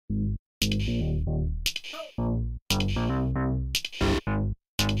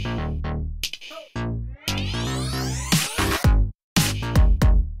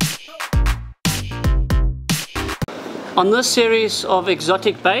On this series of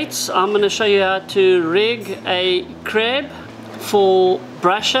exotic baits, I'm going to show you how to rig a crab for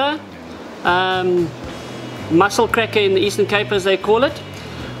brusher, Musselcracker in the Eastern Cape as they call it.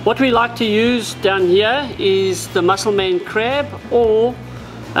 What we like to use down here is the Musselman crab, or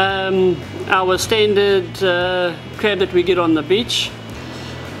our standard crab that we get on the beach.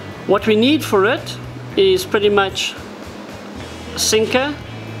 What we need for it is pretty much a sinker,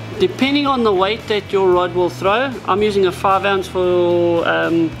 depending on the weight that your rod will throw. I'm using a 5 ounce for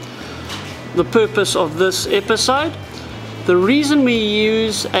the purpose of this episode. The reason we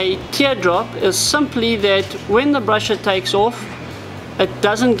use a teardrop is simply that when the brusher takes off, it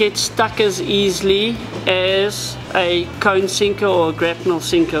doesn't get stuck as easily as a cone sinker or a grapnel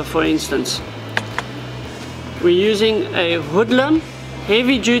sinker, for instance. We're using a hoodlum,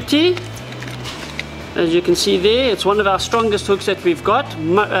 heavy duty. As you can see there, it's one of our strongest hooks that we've got.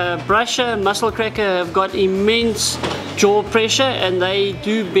 Brusher, Musselcracker have got immense jaw pressure, and they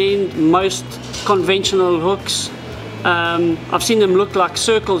do bend most conventional hooks. I've seen them look like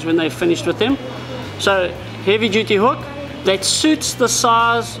circles when they've finished with them. So heavy duty hook that suits the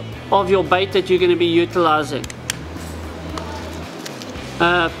size of your bait that you're going to be utilizing.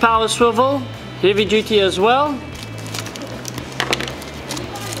 Power swivel, heavy duty as well.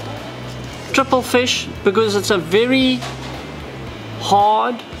 Triple fish, because it's a very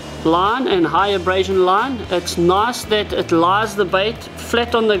hard line and high abrasion line. It's nice that it lies the bait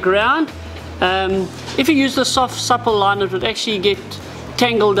flat on the ground. If you use the soft supple line, it would actually get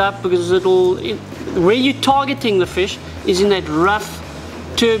tangled up, because where you're targeting the fish is in that rough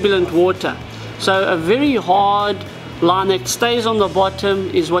turbulent water. So a very hard line that stays on the bottom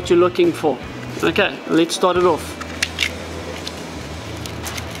is what you're looking for. Okay, let's start it off.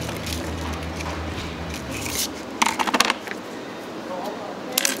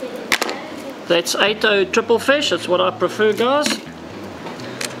 That's 8/0 triple fish, that's what I prefer, guys.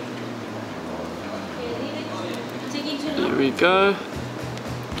 There we go.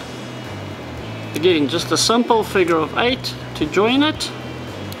 Again, just a simple figure of 8 to join it.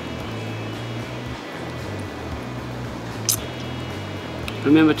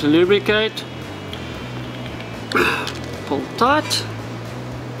 Remember to lubricate. Pull tight.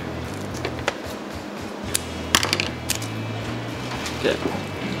 Okay.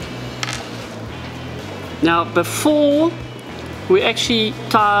 Now, before we actually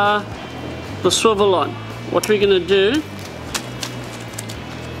tie the swivel on, what we're going to do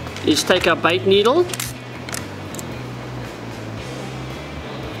is take our bait needle,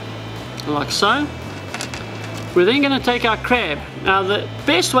 like so. We're then going to take our crab. Now, the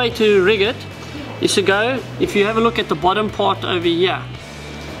best way to rig it is to go, if you have a look at the bottom part over here,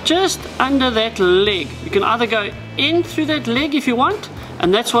 just under that leg. You can either go in through that leg if you want,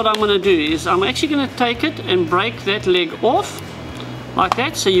 and that's what I'm going to do, is I'm actually going to take it and break that leg off like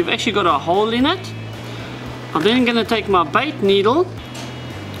that, so you've actually got a hole in it. I'm then going to take my bait needle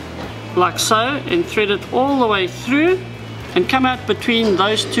like so and thread it all the way through and come out between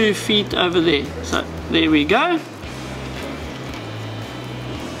those 2 feet over there. So there we go.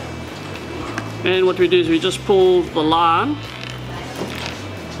 And what we do is we just pull the line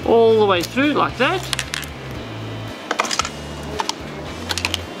all the way through like that.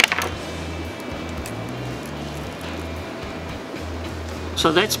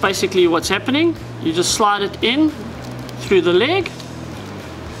 So that's basically what's happening. You just slide it in through the leg,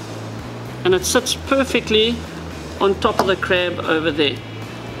 and it sits perfectly on top of the crab over there.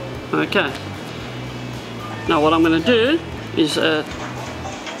 Okay. Now what I'm going to do is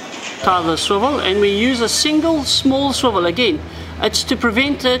tie the swivel, and we use a single small swivel. Again, it's to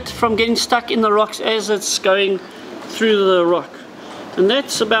prevent it from getting stuck in the rocks as it's going through the rock. And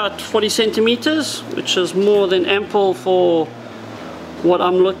that's about 40 centimeters, which is more than ample for what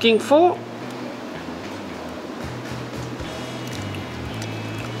I'm looking for.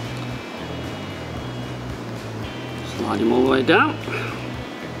 Slide him all the way down.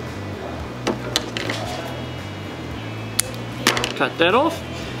 Cut that off.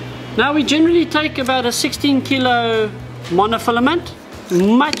 Now we generally take about a 16 kilo monofilament,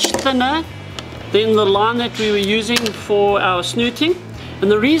 much thinner than the line that we were using for our snooting. And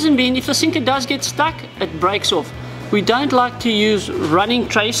the reason being, if the sinker does get stuck, it breaks off. We don't like to use running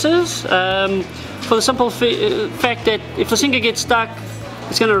traces for the simple fact that if the sinker gets stuck,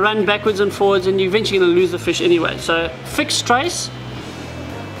 it's going to run backwards and forwards, and you're eventually going to lose the fish anyway. So fixed trace.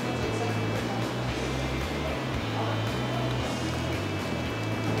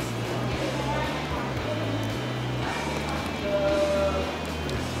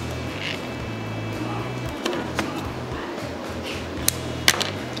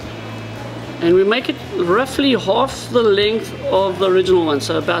 and we make it roughly half the length of the original one.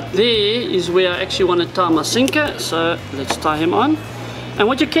 So about there is where I actually want to tie my sinker. So let's tie him on. And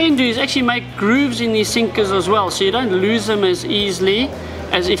what you can do is actually make grooves in these sinkers as well, so you don't lose them as easily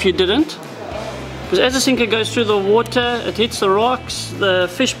as if you didn't. Because as the sinker goes through the water, it hits the rocks, the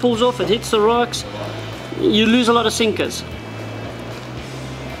fish pulls off, it hits the rocks, you lose a lot of sinkers.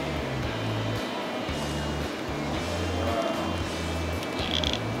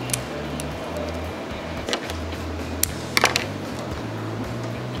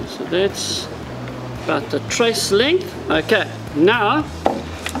 So that's about the trace length. Okay, now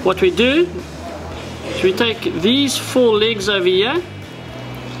what we do is we take these 4 legs over here,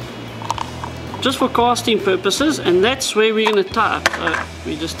 just for casting purposes, and that's where we're going to tie up. So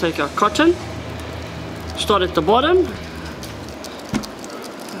we just take our cotton, start at the bottom,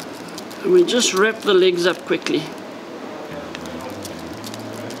 and we just wrap the legs up quickly.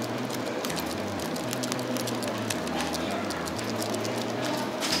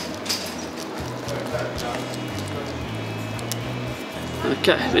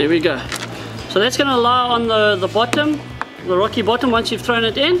 Okay, there we go. So that's going to lie on the bottom, the rocky bottom, once you've thrown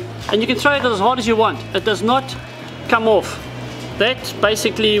it in, and you can throw it as hard as you want. It does not come off. That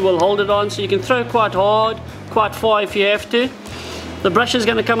basically will hold it on, so you can throw quite hard, quite far if you have to. The brush is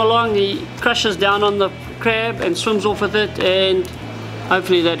going to come along, he crushes down on the crab and swims off with it, and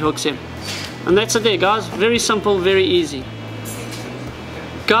hopefully that hooks him. And that's it there, guys. Very simple, very easy.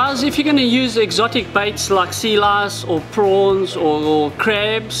 Guys, if you're going to use exotic baits like sea lice or prawns or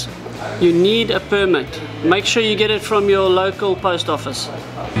crabs, you need a permit. Make sure you get it from your local post office.